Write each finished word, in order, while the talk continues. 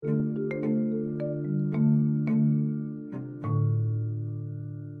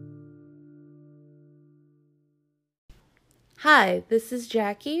Hi, this is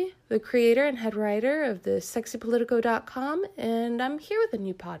Jackie, the creator and head writer of the Sexy Politico.com, and I'm here with a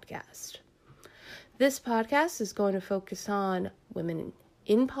new podcast. This podcast is going to focus on women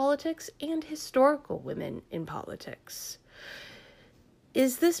in politics and historical women in politics.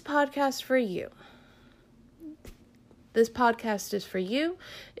 Is this podcast for you? This podcast is for you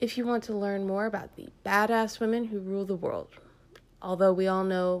if you want to learn more about the badass women who rule the world. Although we all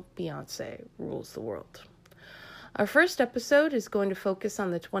know Beyonce rules the world. Our first episode is going to focus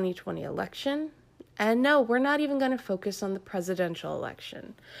on the 2020 election. And no, we're not even going to focus on the presidential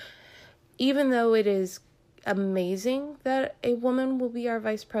election. Even though it is amazing that a woman will be our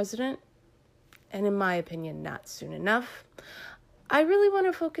vice president, and in my opinion, not soon enough, I really want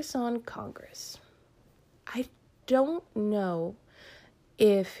to focus on Congress. I don't know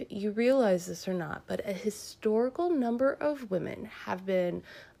if you realize this or not, but a historical number of women have been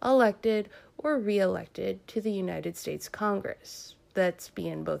elected or re-elected to the United States Congress. That's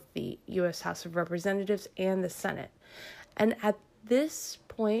being both the U.S. House of Representatives and the Senate. And at this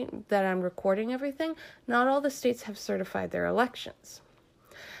point that I'm recording everything, not all the states have certified their elections.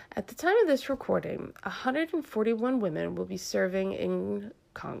 At the time of this recording, 141 women will be serving in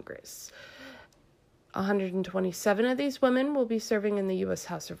Congress. 127 of these women will be serving in the U.S.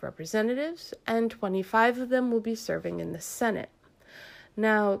 House of Representatives, and 25 of them will be serving in the Senate.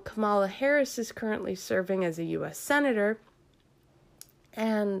 Now, Kamala Harris is currently serving as a U.S. Senator,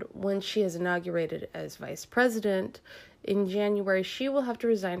 and when she is inaugurated as Vice President in January, she will have to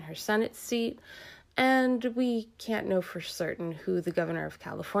resign her Senate seat, and we can't know for certain who the governor of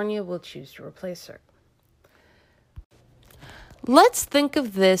California will choose to replace her. Let's think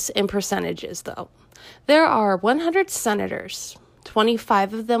of this in percentages, though. There are 100 senators.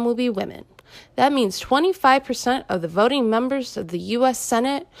 25 of them will be women. That means 25% of the voting members of the U.S.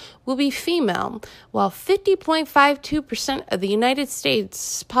 Senate will be female, while 50.52% of the United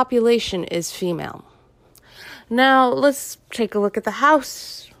States population is female. Now, let's take a look at the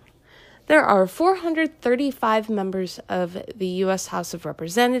House. There are 435 members of the U.S. House of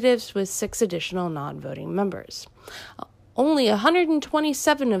Representatives with 6 additional non-voting members. Only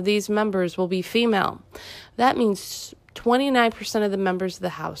 127 of these members will be female. That means 29% of the members of the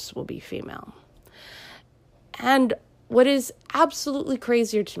House will be female. And what is absolutely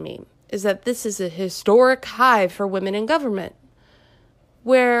crazier to me is that this is a historic high for women in government,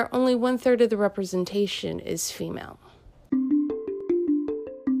 where only 1/3 of the representation is female.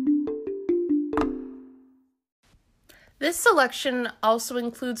 This election also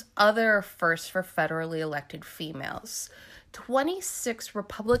includes other firsts for federally elected females. 26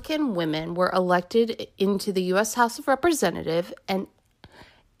 Republican women were elected into the U.S. House of Representatives, and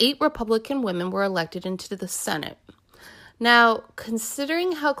 8 Republican women were elected into the Senate. Now,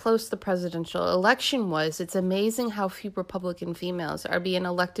 considering how close the presidential election was, it's amazing how few Republican females are being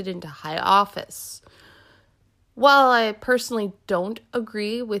elected into high office. While I personally don't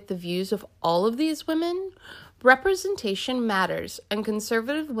agree with the views of all of these women, representation matters, and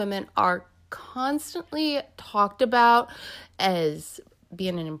conservative women are constantly talked about as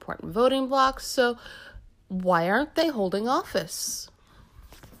being an important voting bloc, so why aren't they holding office?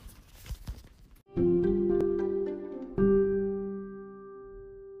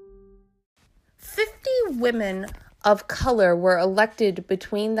 50 women of color were elected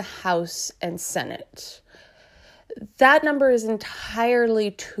between the House and Senate. That number is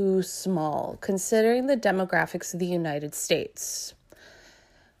entirely too small, considering the demographics of the United States.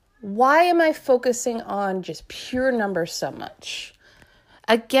 Why am I focusing on just pure numbers so much?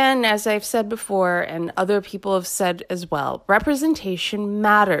 Again, as I've said before, and other people have said as well, representation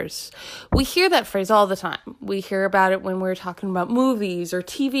matters. We hear that phrase all the time. We hear about it when we're talking about movies or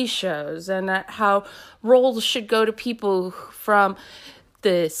TV shows, and how roles should go to people from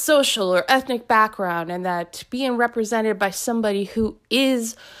the social or ethnic background, and that being represented by somebody who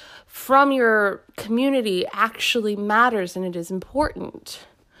is from your community actually matters and it is important.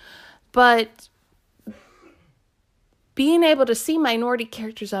 But being able to see minority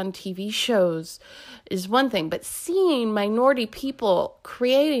characters on TV shows is one thing, but seeing minority people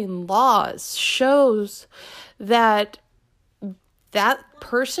creating laws shows that that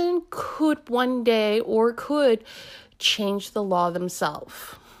person could one day or could change the law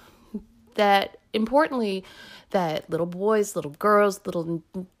themselves. That importantly, that little boys, little girls, little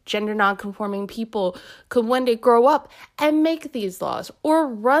gender non-conforming people could one day grow up and make these laws or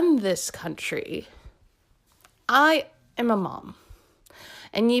run this country. I am a mom,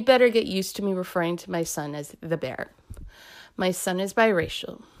 and you better get used to me referring to my son as the bear. My son is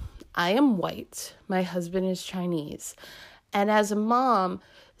biracial. I am white. My husband is Chinese. And as a mom,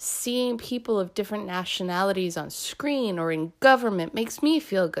 Seeing people of different nationalities on screen or in government makes me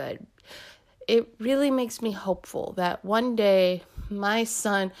feel good. It really makes me hopeful that one day my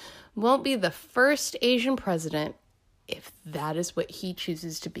son won't be the first Asian president, if that is what he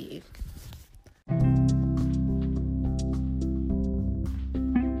chooses to be.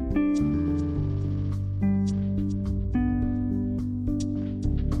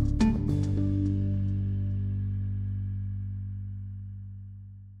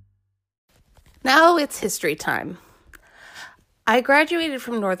 Now it's history time. I graduated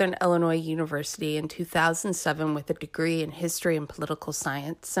from Northern Illinois University in 2007 with a degree in history and political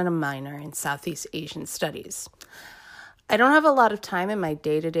science and a minor in Southeast Asian studies. I don't have a lot of time in my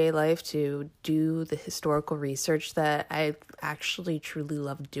day-to-day life to do the historical research that I actually truly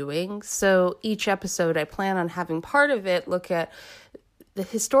love doing. So each episode, I plan on having part of it look at the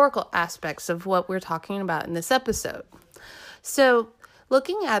historical aspects of what we're talking about in this episode. So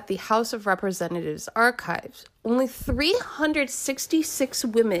looking at the House of Representatives archives, only 366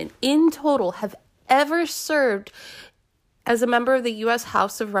 women in total have ever served as a member of the U.S.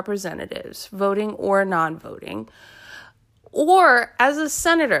 House of Representatives, voting or non-voting, or as a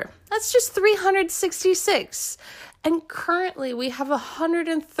senator. That's just 366. And currently we have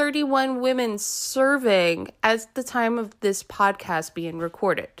 131 women serving at the time of this podcast being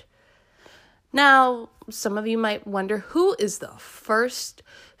recorded. Now, some of you might wonder, who is the first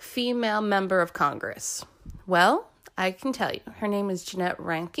female member of Congress? Well, I can tell you. Her name is Jeannette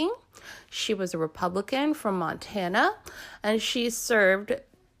Rankin. She was a Republican from Montana, and she served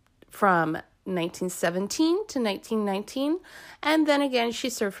from 1917 to 1919, and then again she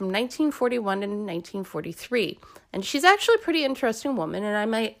served from 1941 to 1943. And she's actually a pretty interesting woman, and I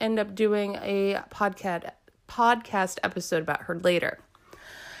might end up doing a podcast episode about her later.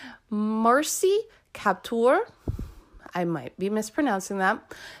 Marcy Kaptur, I might be mispronouncing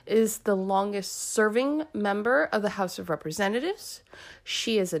that, is the longest serving member of the House of Representatives.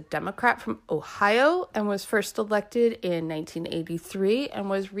 She is a Democrat from Ohio and was first elected in 1983 and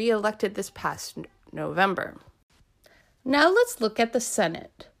was re-elected this past November. Now let's look at the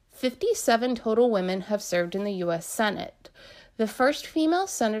Senate. 57 total women have served in the U.S. Senate. The first female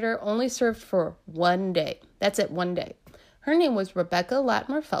senator only served for 1 day. That's it, 1 day. Her name was Rebecca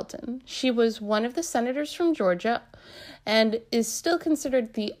Latimer Felton. She was one of the senators from Georgia and is still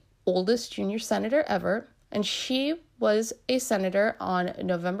considered the oldest junior senator ever. And she was a senator on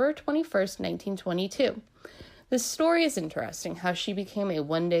November 21st, 1922. This story is interesting, how she became a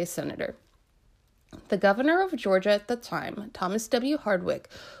one-day senator. The governor of Georgia at the time, Thomas W. Hardwick,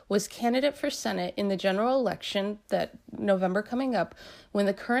 was candidate for Senate in the general election that November coming up when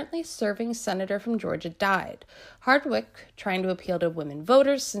the currently serving senator from Georgia died. Hardwick, trying to appeal to women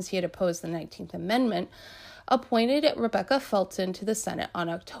voters since he had opposed the 19th Amendment, appointed Rebecca Felton to the Senate on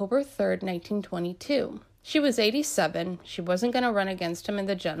October 3rd, 1922. She was 87, she wasn't going to run against him in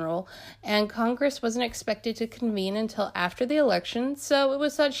the general, and Congress wasn't expected to convene until after the election, so it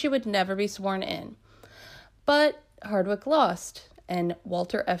was thought she would never be sworn in. But Hardwick lost, and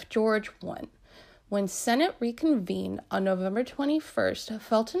Walter F. George won. When Senate reconvened on November 21st,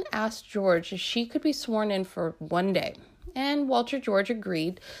 Felton asked George if she could be sworn in for 1 day, and Walter George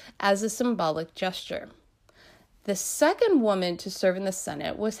agreed as a symbolic gesture. The second woman to serve in the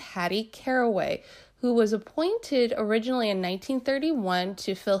Senate was Hattie Caraway, who was appointed originally in 1931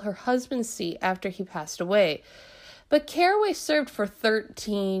 to fill her husband's seat after he passed away. But Caraway served for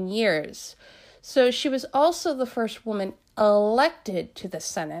 13 years, so she was also the first woman elected to the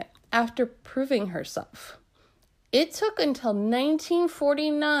Senate after proving herself. It took until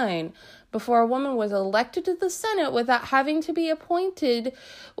 1949 before a woman was elected to the Senate without having to be appointed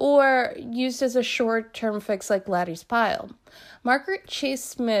or used as a short-term fix like Laddie's Pile. Margaret Chase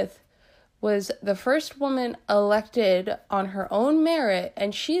Smith was the first woman elected on her own merit,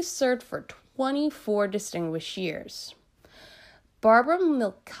 and she served for 24 distinguished years. Barbara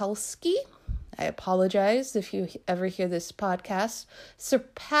Milkowski, I apologize if you ever hear this podcast,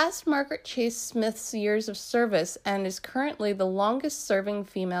 surpassed Margaret Chase Smith's years of service and is currently the longest-serving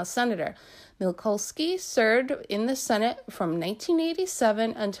female senator. Milkowski served in the Senate from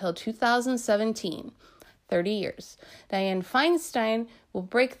 1987 until 2017. 30 years. Dianne Feinstein will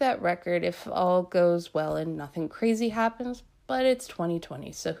break that record if all goes well and nothing crazy happens, but it's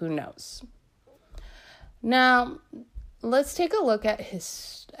 2020, so who knows. Now, let's take a look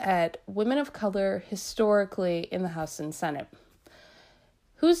at women of color historically in the House and Senate.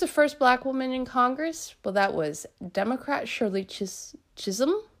 Who's the first Black woman in Congress? Well, that was Democrat Shirley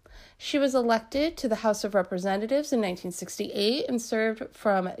Chisholm. She was elected to the House of Representatives in 1968 and served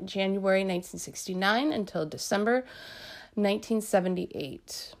from January 1969 until December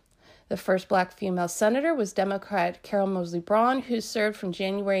 1978. The first black female senator was Democrat Carol Moseley Braun, who served from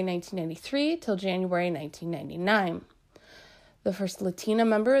January 1993 till January 1999. The first Latina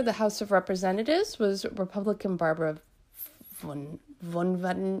member of the House of Representatives was Republican Barbara Vanovich,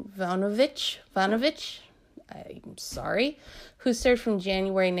 I'm sorry, who served from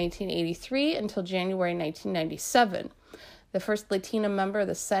January 1983 until January 1997. The first Latina member of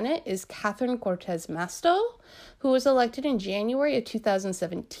the Senate is Catherine Cortez Masto, who was elected in January of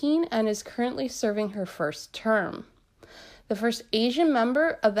 2017 and is currently serving her first term. The first Asian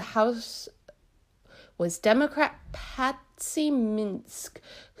member of the House was Democrat Patsy Minsk,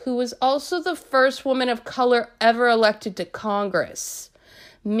 who was also the first woman of color ever elected to Congress.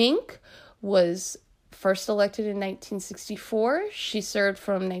 Mink was first elected in 1964. She served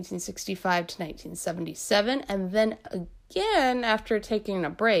from 1965 to 1977, and then again after taking a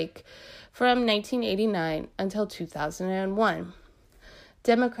break from 1989 until 2001.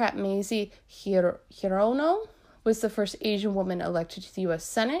 Democrat Mazie Hirono was the first Asian woman elected to the U.S.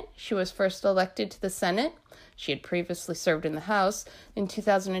 Senate. She was first elected to the Senate. She had previously served in the House in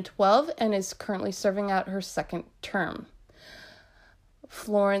 2012 and is currently serving out her second term.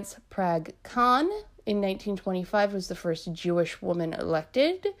 Florence Prag Khan in 1925 was the first Jewish woman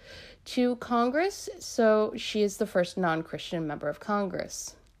elected to Congress, so she is the first non-Christian member of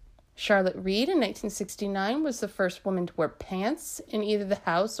Congress. Charlotte Reed in 1969 was the first woman to wear pants in either the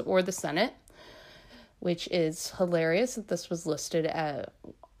House or the Senate, which is hilarious that this was listed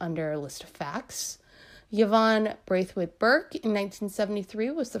under a list of facts. Yvonne Braithwaite Burke in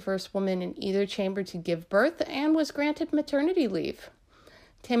 1973 was the first woman in either chamber to give birth and was granted maternity leave.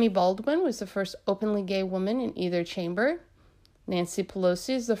 Tammy Baldwin was the first openly gay woman in either chamber. Nancy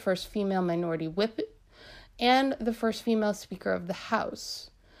Pelosi is the first female minority whip and the first female Speaker of the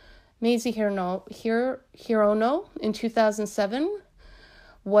House. Mazie Hirono in 2007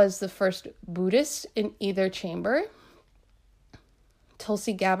 was the first Buddhist in either chamber.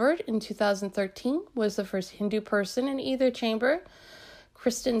 Tulsi Gabbard in 2013 was the first Hindu person in either chamber.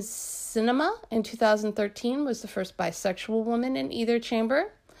 Kristen Sinema in 2013 was the first bisexual woman in either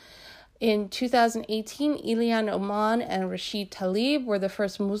chamber. In 2018, Ilhan Omar and Rashid Tlaib were the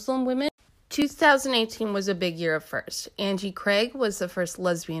first Muslim women. 2018 was a big year of firsts. Angie Craig was the first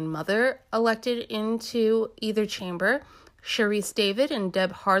lesbian mother elected into either chamber. Sharice David and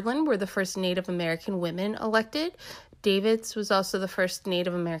Deb Hardin were the first Native American women elected. Davids was also the first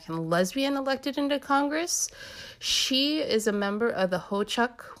Native American lesbian elected into Congress. She is a member of the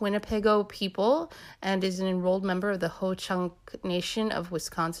Ho-Chunk Winnebago people and is an enrolled member of the Ho-Chunk Nation of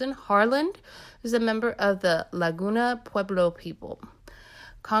Wisconsin. Harland is a member of the Laguna Pueblo people.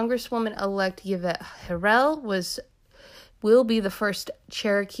 Congresswoman-elect Yvette Herrell will be the first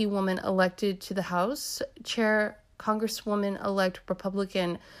Cherokee woman elected to the House. Congresswoman-elect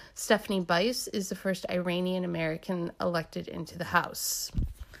Republican Stephanie Bice is the first Iranian-American elected into the House.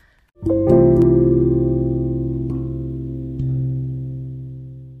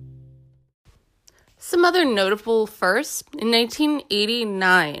 Some other notable firsts. In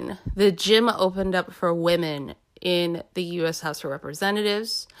 1989, the gym opened up for women in the U.S. House of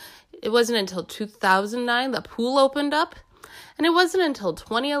Representatives. It wasn't until 2009 the pool opened up. And it wasn't until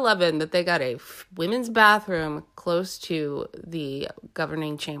 2011 that they got a women's bathroom close to the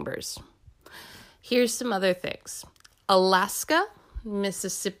governing chambers. Here's some other things. Alaska,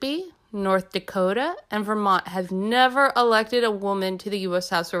 Mississippi, North Dakota, and Vermont have never elected a woman to the U.S.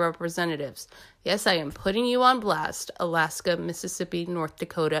 House of Representatives. Yes, I am putting you on blast. Alaska, Mississippi, North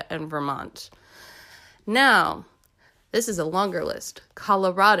Dakota, and Vermont. Now, this is a longer list.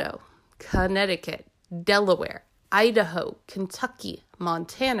 Colorado, Connecticut, Delaware, Idaho, Kentucky,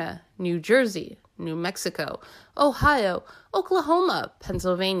 Montana, New Jersey, New Mexico, Ohio, Oklahoma,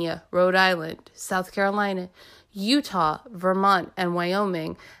 Pennsylvania, Rhode Island, South Carolina, Utah, Vermont, and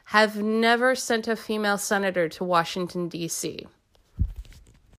Wyoming have never sent a female senator to Washington, D.C.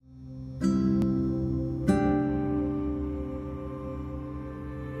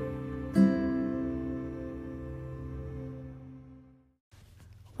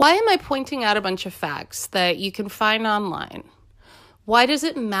 Why am I pointing out a bunch of facts that you can find online? Why does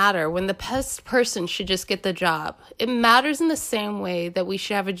it matter when the best person should just get the job? It matters in the same way that we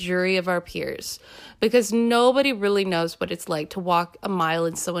should have a jury of our peers, because nobody really knows what it's like to walk a mile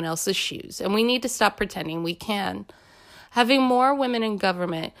in someone else's shoes, and we need to stop pretending we can. Having more women in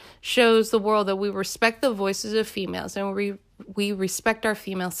government shows the world that we respect the voices of females and we respect our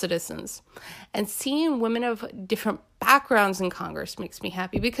female citizens. And seeing women of different backgrounds in Congress makes me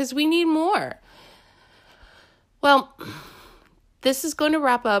happy because we need more. Well, this is going to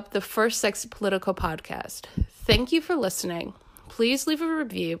wrap up the first Sexy Politico podcast. Thank you for listening. Please leave a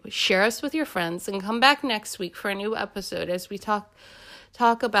review, share us with your friends, and come back next week for a new episode as we talk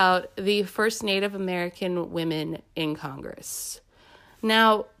about the first Native American women in Congress.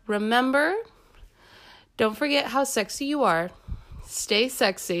 Now, remember, don't forget how sexy you are. Stay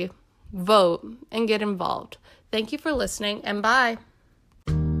sexy, vote, and get involved. Thank you for listening, and bye.